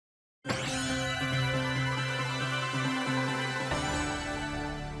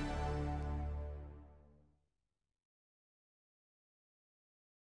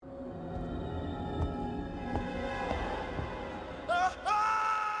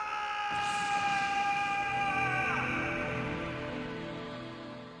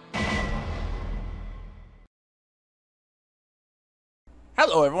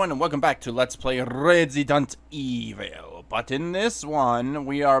Hello everyone and welcome back to Let's Play Resident Evil. But in this one,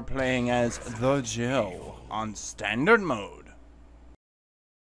 we are playing as the Jill on standard mode.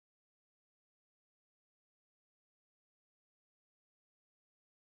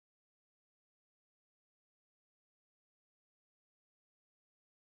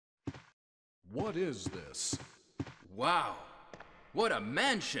 What is this? Wow, what a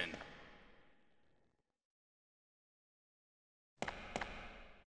mansion!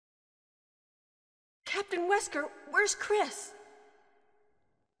 Captain Wesker, where's Chris?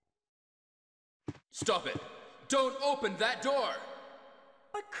 Stop it! Don't open that door!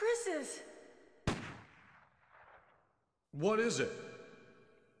 But Chris is... What is it?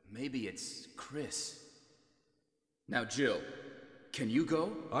 Maybe it's Chris. Now, Jill, can you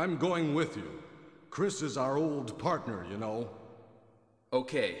go? I'm going with you. Chris is our old partner, you know.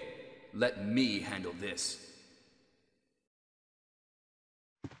 Okay, let me handle this.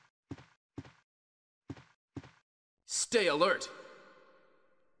 Stay alert!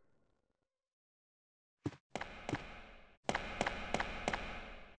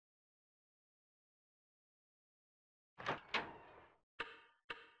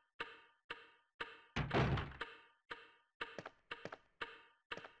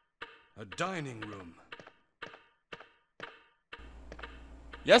 A dining room.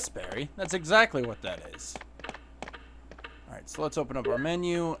 Yes, Barry, that's exactly what that is. Alright, so let's open up our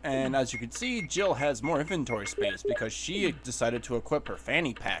menu, and as you can see, Jill has more inventory space because she decided to equip her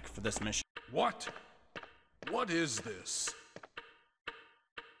fanny pack for this mission. What? What is this?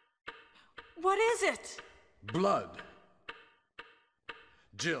 What is it? Blood.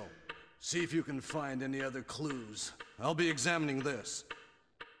 Jill, see if you can find any other clues. I'll be examining this.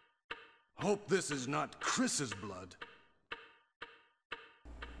 Hope this is not Chris's blood.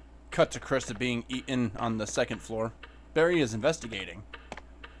 Cut to Krista being eaten on the second floor. Barry is investigating.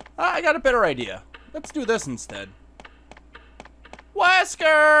 I got a better idea. Let's do this instead.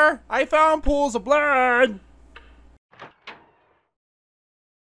 Wesker! I found pools of blood!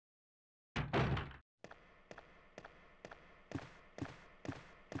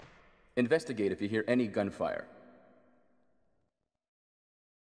 Investigate if you hear any gunfire.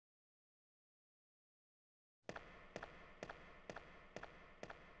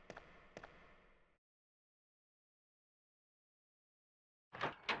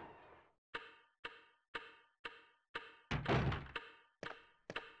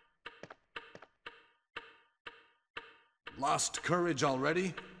 Lost courage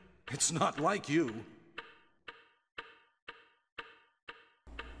already? It's not like you.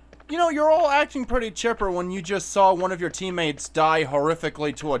 You know, you're all acting pretty chipper when you just saw one of your teammates die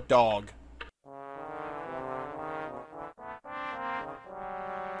horrifically to a dog.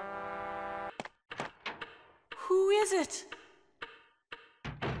 Who is it?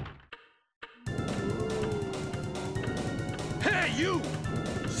 Hey, you!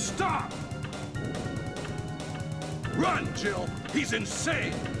 Stop! Run, Jill! He's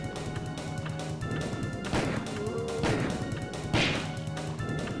insane!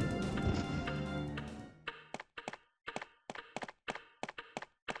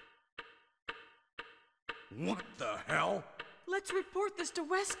 What the hell? Let's report this to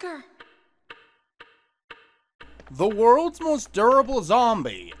Wesker. The world's most durable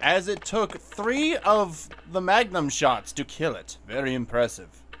zombie, as it took 3 of the Magnum shots to kill it. Very impressive.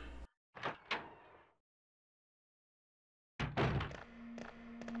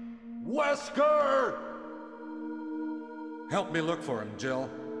 Wesker! Help me look for him, Jill.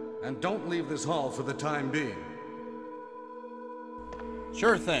 And don't leave this hall for the time being.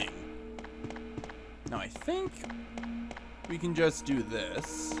 Sure thing. Now I think we can just do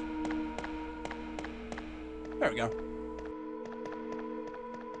this. There we go.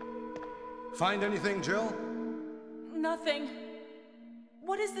 Find anything, Jill? Nothing.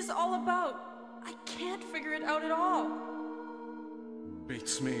 What is this all about? I can't figure it out at all.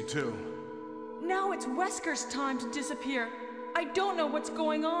 Beats me, too. Now it's Wesker's time to disappear. I don't know what's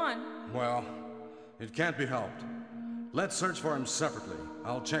going on. Well, it can't be helped. Let's search for him separately.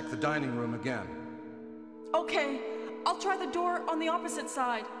 I'll check the dining room again. Okay, I'll try the door on the opposite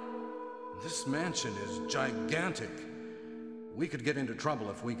side. This mansion is gigantic. We could get into trouble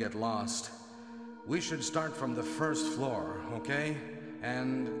if we get lost. We should start from the first floor, okay?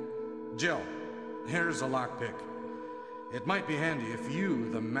 And Jill, here's a lockpick. It might be handy if you,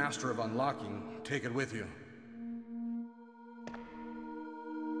 the master of unlocking, take it with you.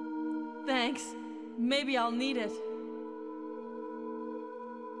 Thanks. Maybe I'll need it.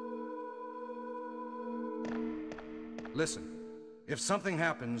 Listen, if something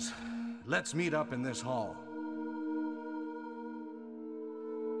happens, let's meet up in this hall.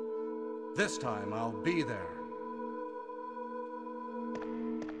 This time I'll be there.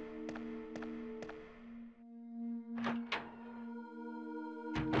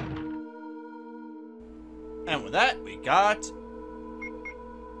 And with that, we got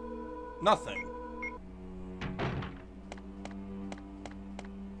nothing.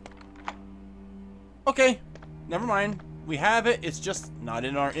 Okay, never mind. We have it, it's just not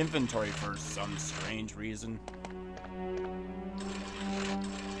in our inventory for some strange reason.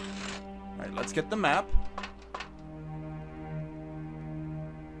 Alright, let's get the map.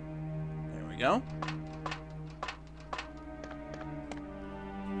 There we go.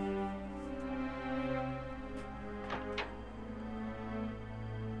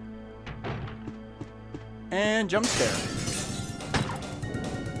 And jump scare.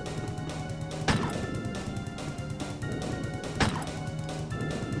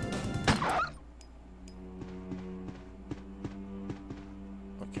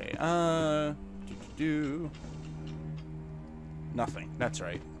 Okay, nothing. That's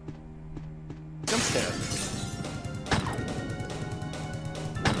right. Jump scare.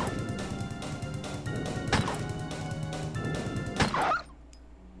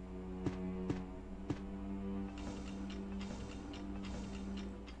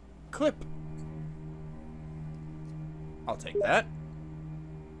 Clip. I'll take that.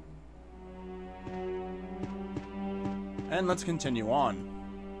 And let's continue on.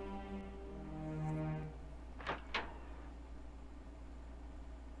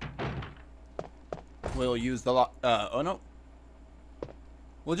 We'll use the oh no.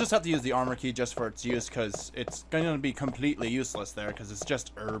 We'll just have to use the armor key just for its use, because it's going to be completely useless there, because it's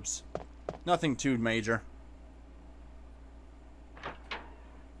just herbs. Nothing too major.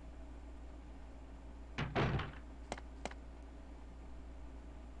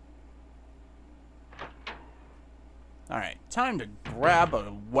 Alright, time to grab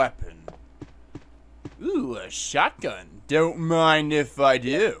a weapon. Ooh, a shotgun. Don't mind if I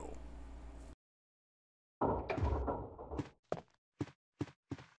do.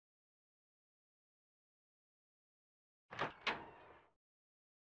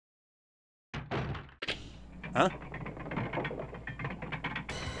 Huh?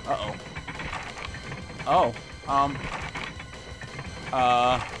 Uh-oh. Oh,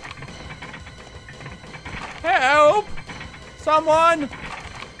 help! Someone!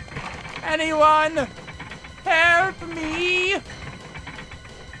 Anyone! Help me!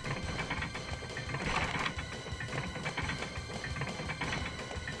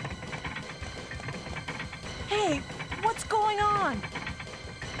 Hey, what's going on?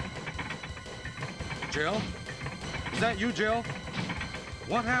 Jill? Is that you, Jill?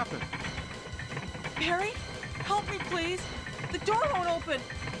 What happened? Barry, help me, please. The door won't open.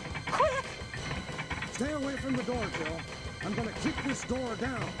 Quick! Stay away from the door, Jill. I'm gonna kick this door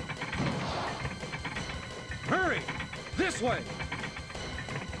down. Hurry! This way!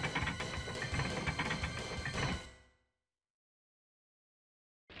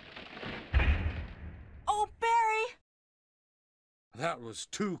 Oh, Barry! That was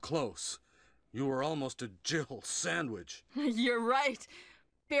too close. You were almost a Jill sandwich. You're right.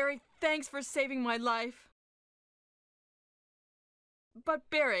 Barry, thanks for saving my life. But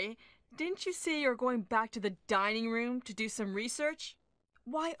Barry, didn't you say you're going back to the dining room to do some research?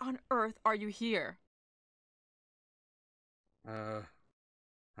 Why on earth are you here?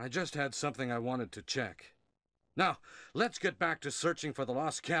 I just had something I wanted to check. Now, let's get back to searching for the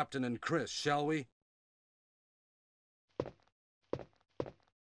lost captain and Chris, shall we?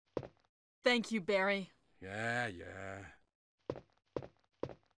 Thank you, Barry. Yeah.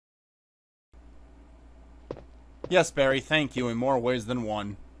 Yes, Barry, thank you in more ways than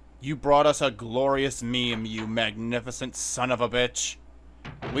one. You brought us a glorious meme, you magnificent son of a bitch.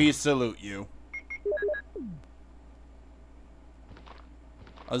 We salute you.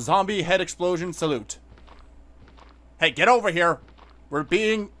 A zombie head explosion salute. Hey, get over here. We're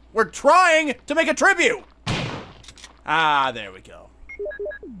trying to make a tribute. Ah, there we go.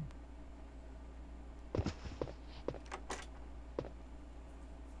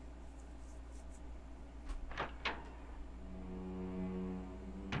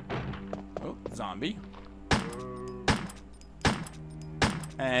 Oh, zombie.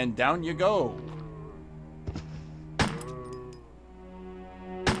 And down you go.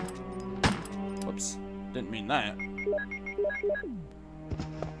 Whoops. Didn't mean that.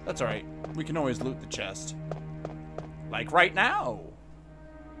 That's alright. We can always loot the chest. Like right now.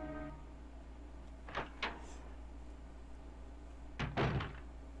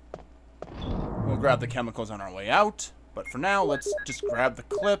 We'll grab the chemicals on our way out. But for now, let's just grab the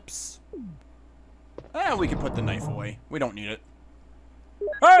clips. And we can put the knife away. We don't need it.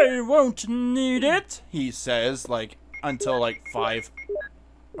 I won't need it, he says, like, until, like, 5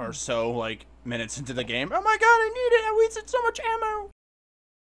 or so, like, minutes into the game. Oh my god, I need it! I wasted so much ammo!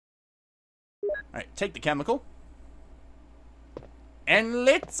 Alright, take the chemical. And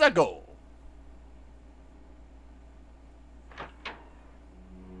let's go!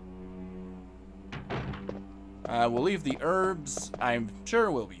 We'll leave the herbs. I'm sure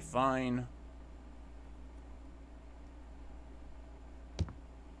we'll be fine.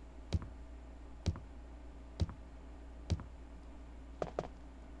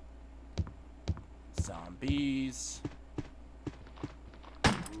 Zombies.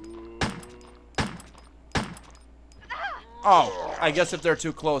 Oh, I guess if they're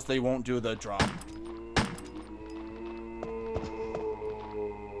too close, they won't do the drop.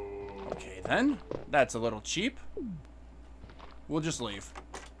 Okay, then. That's a little cheap. We'll just leave.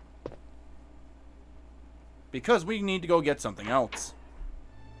 Because we need to go get something else.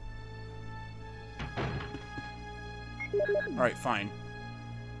 Alright, fine.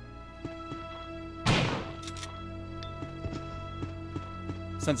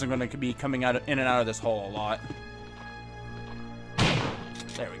 Since I'm going to be coming out in and out of this hole a lot.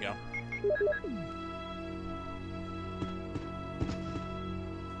 There we go.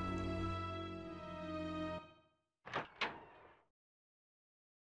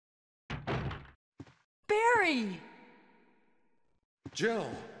 Barry! Jill,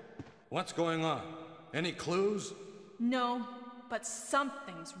 what's going on? Any clues? No, but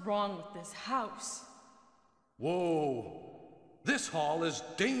something's wrong with this house. Whoa! This hall is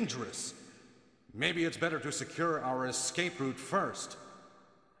dangerous. Maybe it's better to secure our escape route first.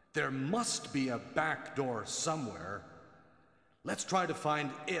 There must be a back door somewhere. Let's try to find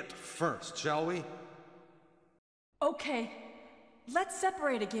it first, shall we? Okay, let's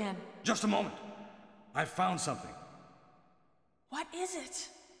separate again. Just a moment. I found something. What is it?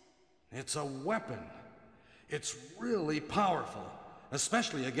 It's a weapon. It's really powerful,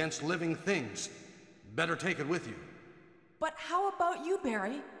 especially against living things. Better take it with you. But how about you,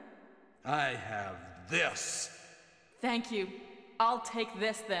 Barry? I have this. Thank you. I'll take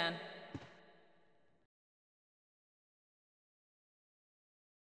this then.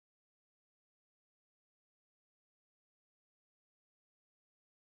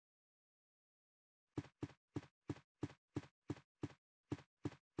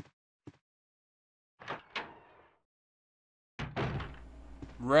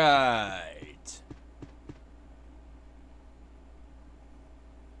 Right.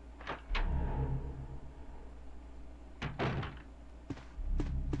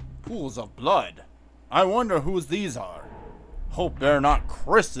 Pools of blood. I wonder whose these are. Hope they're not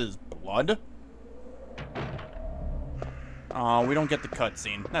Chris's blood. Aw, we don't get the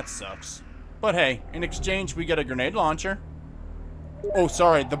cutscene. That sucks. But hey, in exchange we get a grenade launcher. Oh,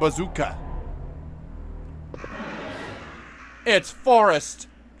 sorry, the bazooka. It's Forrest.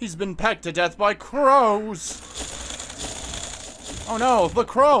 He's been pecked to death by crows. Oh no, the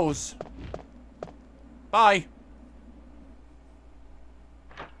crows. Bye.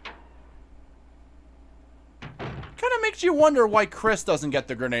 Kind of makes you wonder why Chris doesn't get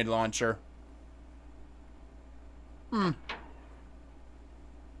the grenade launcher.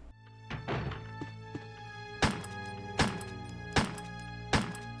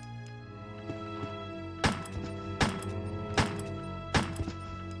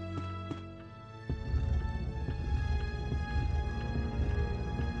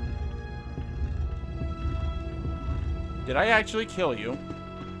 Did I actually kill you?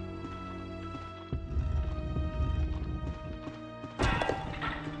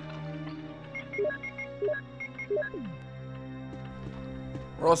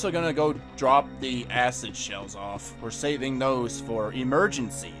 We're also gonna go drop the acid shells off. We're saving those for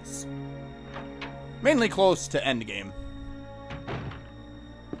emergencies. Mainly close to endgame.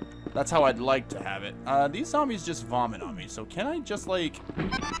 That's how I'd like to have it. These zombies just vomit on me, so can I just, like...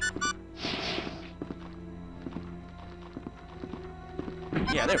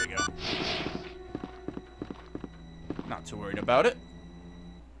 Yeah, there we go. Not too worried about it.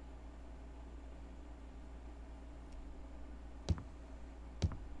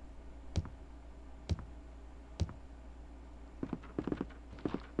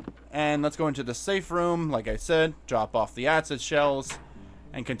 And let's go into the safe room, like I said, drop off the acid shells,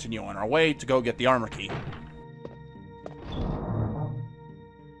 and continue on our way to go get the armor key.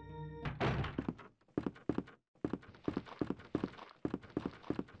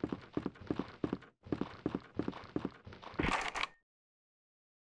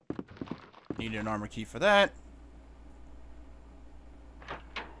 Need an armor key for that.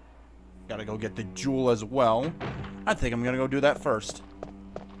 Gotta go get the jewel as well. I think I'm gonna go do that first.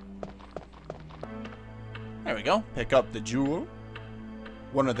 we go. Pick up the jewel.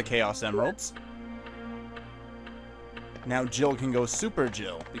 One of the Chaos Emeralds. Now Jill can go Super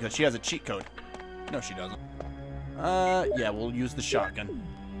Jill, because she has a cheat code. No, she doesn't. Yeah, we'll use the shotgun.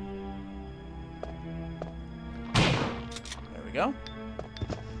 There we go.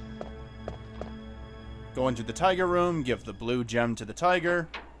 Go into the tiger room, give the blue gem to the tiger,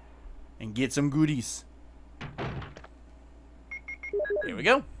 and get some goodies. Here we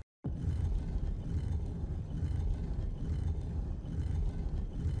go.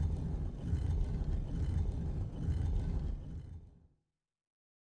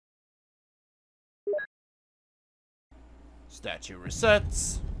 Statue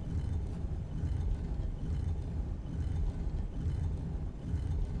resets.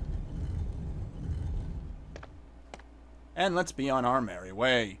 And let's be on our merry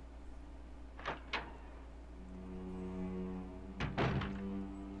way.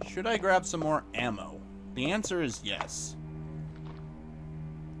 Should I grab some more ammo? The answer is yes.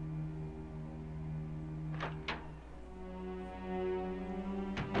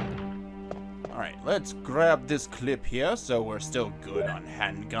 Alright, let's grab this clip here so we're still good on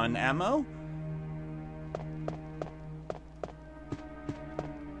handgun ammo.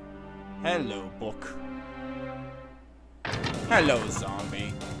 Hello, book. Hello,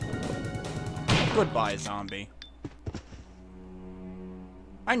 zombie. Goodbye, zombie.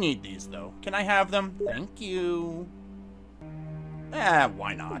 I need these, though. Can I have them? Thank you.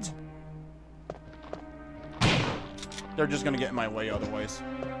 Why not? They're just gonna get in my way otherwise.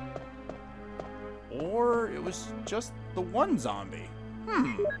 Or it was just the one zombie.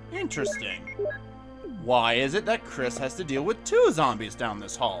 Interesting. Why is it that Chris has to deal with 2 zombies down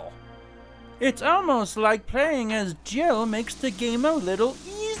this hall? It's almost like playing as Jill makes the game a little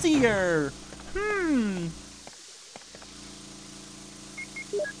easier.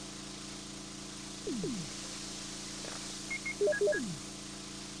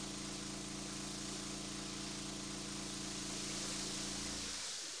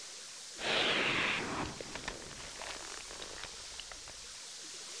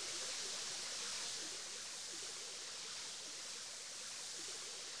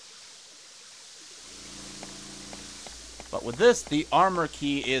 But with this, the armor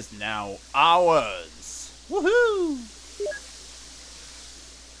key is now ours. Woohoo!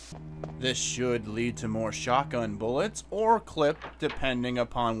 This should lead to more shotgun bullets or clip, depending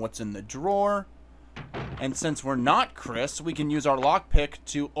upon what's in the drawer. And since we're not Chris, we can use our lockpick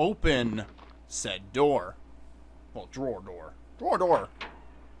to open said door. Well, drawer door. Drawer door.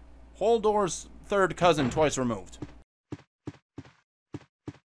 Whole door's third cousin twice removed.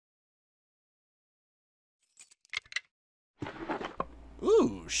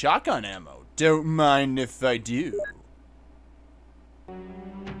 Ooh, shotgun ammo. Don't mind if I do.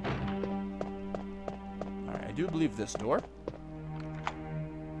 Alright, I do believe this door.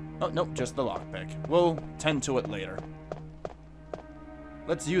 Oh, nope, just the lockpick. We'll tend to it later.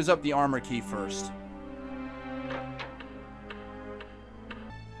 Let's use up the armor key first.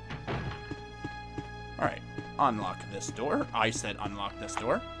 Alright, unlock this door. I said unlock this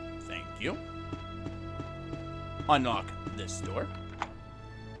door. Thank you. Unlock this door.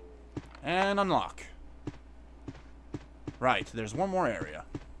 And unlock. Right, there's one more area.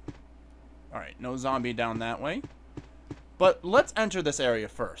 Alright, no zombie down that way. But let's enter this area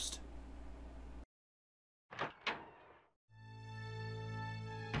first.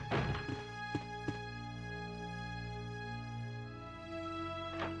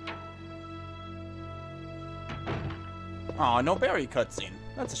 Aw, no berry cutscene.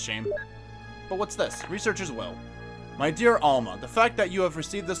 That's a shame. But what's this? Researcher's will. My dear Alma, the fact that you have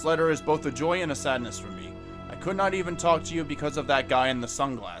received this letter is both a joy and a sadness for me. I could not even talk to you because of that guy in the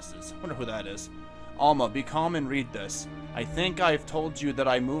sunglasses. Wonder who that is. Alma, be calm and read this. I think I've told you that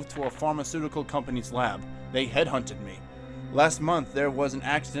I moved to a pharmaceutical company's lab. They headhunted me. Last month, there was an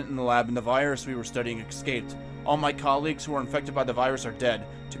accident in the lab and the virus we were studying escaped. All my colleagues who were infected by the virus are dead.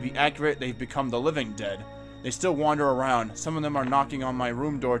 To be accurate, they've become the living dead. They still wander around. Some of them are knocking on my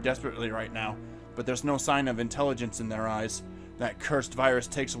room door desperately right now. But there's no sign of intelligence in their eyes. That cursed virus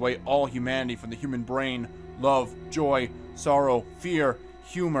takes away all humanity from the human brain. Love, joy, sorrow, fear,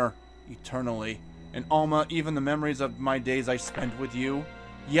 humor, eternally. And Alma, even the memories of my days I spent with you.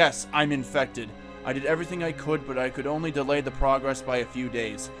 Yes, I'm infected. I did everything I could, but I could only delay the progress by a few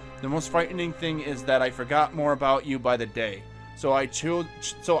days. The most frightening thing is that I forgot more about you by the day. So I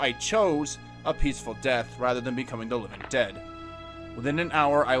chose a peaceful death rather than becoming the living dead. Within an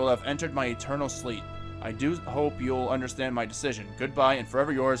hour, I will have entered my eternal sleep. I do hope you'll understand my decision. Goodbye, and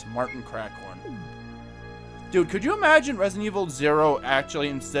forever yours, Martin Crackhorn. Dude, could you imagine Resident Evil 0 actually,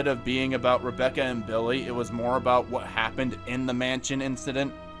 instead of being about Rebecca and Billy, it was more about what happened in the mansion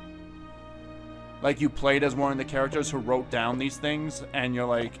incident? Like, you played as one of the characters who wrote down these things, and you're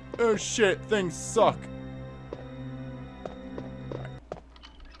like, oh shit, things suck.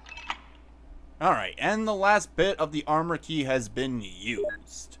 Alright, and the last bit of the armor key has been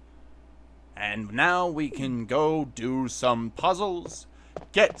used. And now we can go do some puzzles,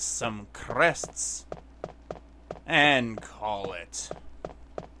 get some crests, and call it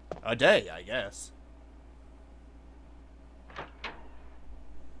a day, I guess.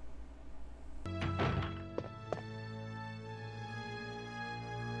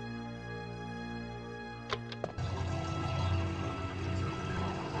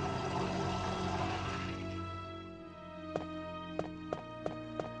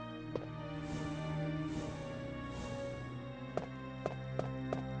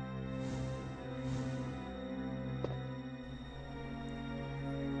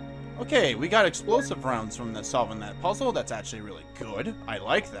 Okay, we got explosive rounds from solving that puzzle. That's actually really good. I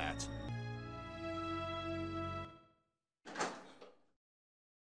like that.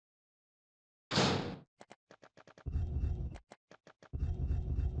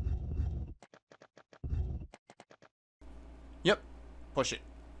 Yep, push it.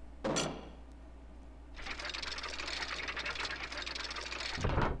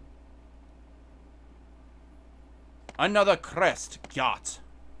 Another crest got.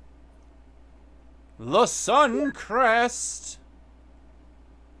 The sun crest.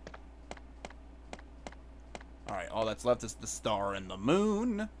 Alright, all that's left is the star and the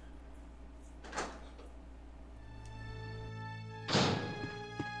moon.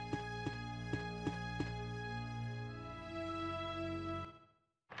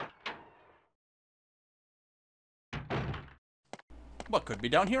 What could be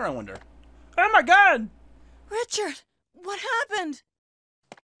down here, I wonder? Oh my god! Richard, what happened?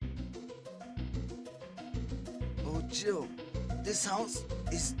 Oh, Jill, this house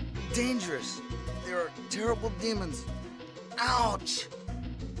is dangerous. There are terrible demons. Ouch!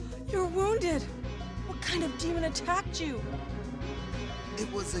 You're wounded. What kind of demon attacked you?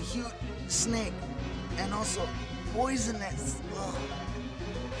 It was a huge snake and also poisonous. Ugh.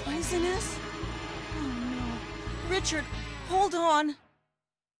 Poisonous? Oh no. Richard, hold on.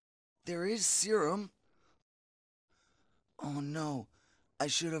 There is serum. Oh no, I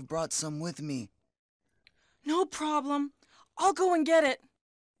should have brought some with me. No problem. I'll go and get it.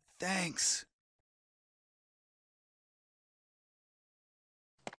 Thanks.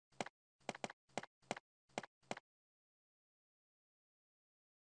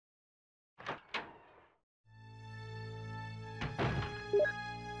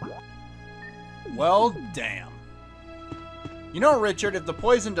 Well, damn. You know, Richard, if the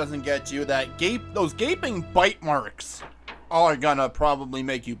poison doesn't get you, those gaping bite marks are gonna probably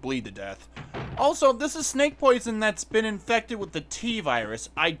make you bleed to death. Also, this is snake poison that's been infected with the T virus.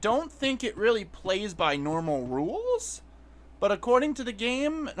 I don't think it really plays by normal rules, but according to the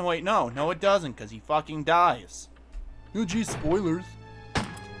game, no, wait, no it doesn't, because he fucking dies. Oh geez, spoilers.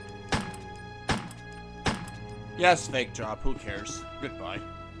 Yes, fake drop, who cares? Goodbye.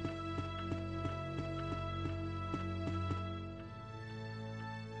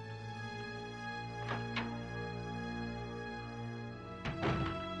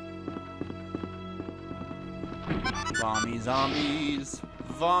 Vommy zombies,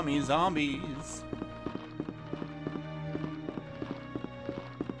 vommy zombies.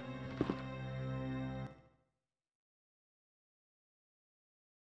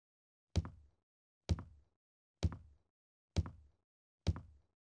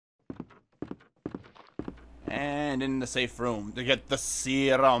 And in the safe room to get the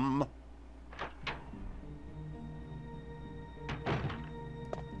serum.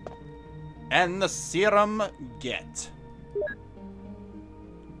 And the serum get.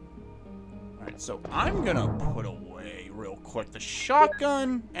 Alright, so I'm gonna put away real quick the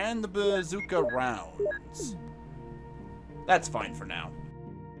shotgun and the bazooka rounds. That's fine for now.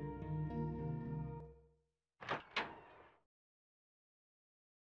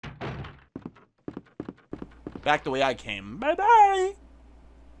 Back the way I came. Bye-bye!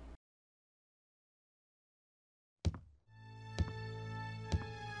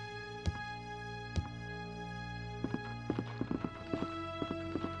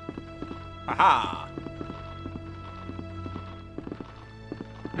 Aha!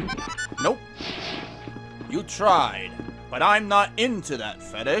 Nope. You tried, but I'm not into that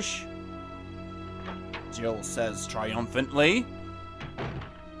fetish. Jill says triumphantly.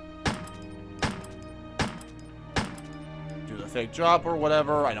 Do the fake drop or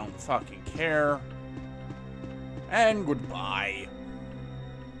whatever, I don't fucking care. And goodbye.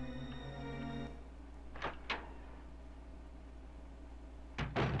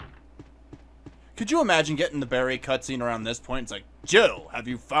 Could you imagine getting the Barry cutscene around this point? It's like, Jill, have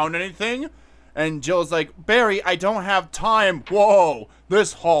you found anything? And Jill's like, Barry, I don't have time. Whoa,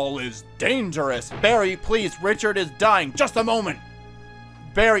 this hall is dangerous. Barry, please, Richard is dying. Just a moment.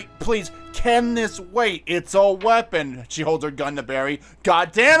 Barry, please, can this wait? It's a weapon. She holds her gun to Barry.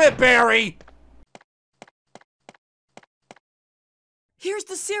 God damn it, Barry! Here's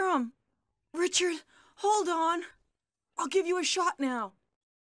the serum. Richard, hold on. I'll give you a shot now.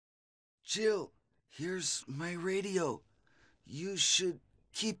 Jill, here's my radio. You should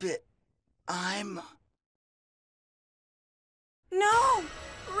keep it. No!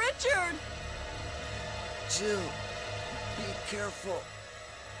 Richard! Jill, be careful.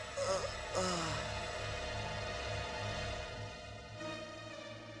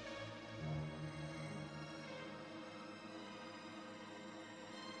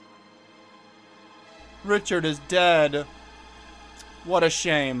 Richard is dead. What a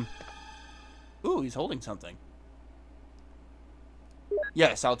shame. Ooh, he's holding something.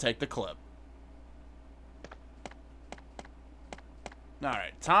 Yes, I'll take the clip.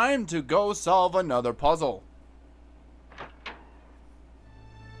 Alright, time to go solve another puzzle.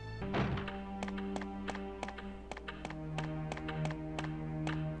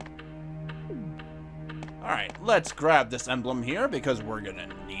 Alright, let's grab this emblem here because we're gonna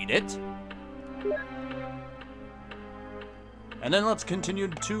need it. And then let's continue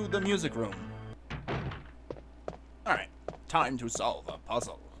to the music room. Alright, time to solve a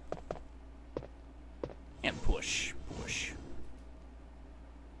puzzle. And push, push.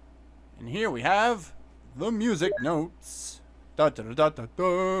 And here we have the music notes. Da da da da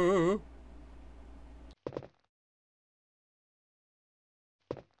da.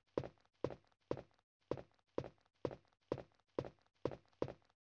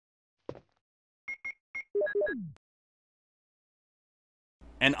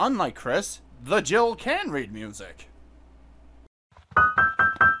 And unlike Chris, the Jill can read music.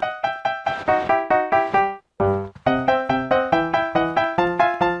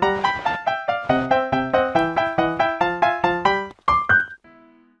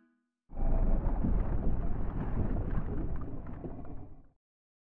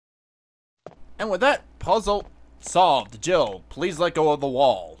 And with that, puzzle solved. Jill, please let go of the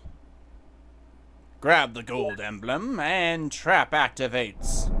wall. Grab the gold emblem, and trap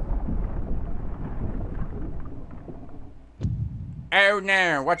activates. Oh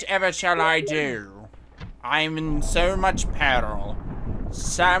no, whatever shall I do? I'm in so much peril.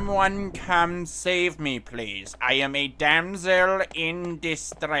 Someone come save me, please. I am a damsel in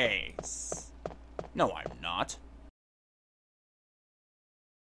distress. No, I'm not.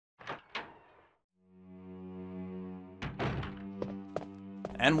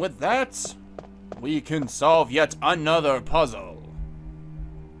 And with that, we can solve yet another puzzle.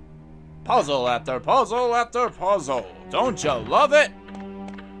 Puzzle after puzzle after puzzle. Don't you love it?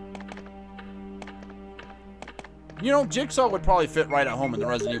 You know, Jigsaw would probably fit right at home in the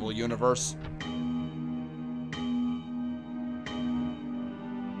Resident Evil universe.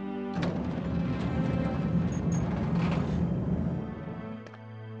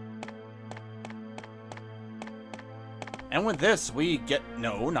 And with this, we get,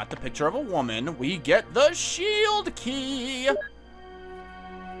 no, not the picture of a woman, we get the shield key!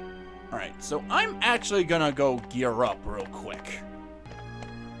 Alright, so I'm actually gonna go gear up real quick.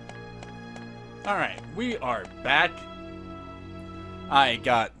 Alright, we are back. I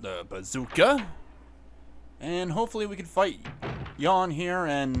got the bazooka. And hopefully we can fight Yawn here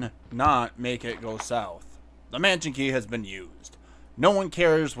and not make it go south. The mansion key has been used. No one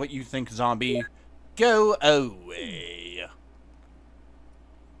cares what you think, zombie. Go away.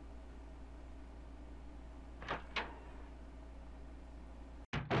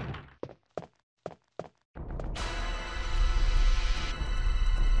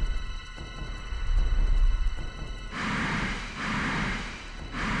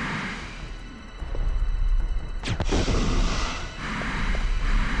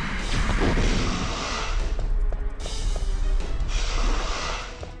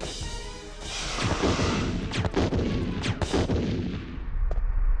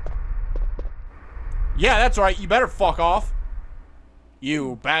 Yeah, that's right. You better fuck off.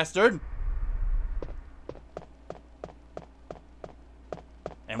 You bastard.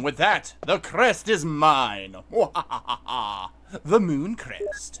 And with that, the crest is mine. The moon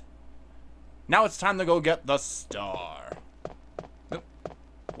crest. Now it's time to go get the star.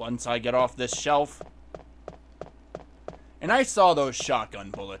 Once I get off this shelf. And I saw those shotgun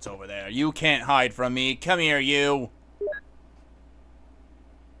bullets over there. You can't hide from me. Come here, you.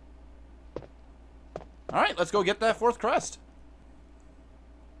 Alright, let's go get that 4th crest.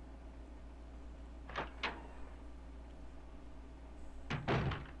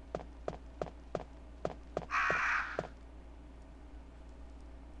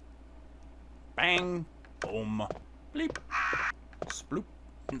 Bang, boom, bleep, sploop,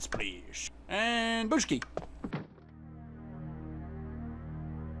 and spleesh. And booshki.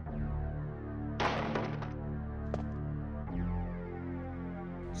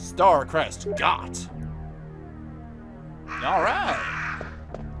 Star crest got. Alright.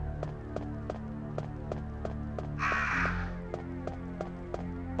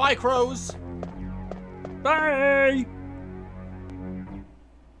 Bye, crows. Bye.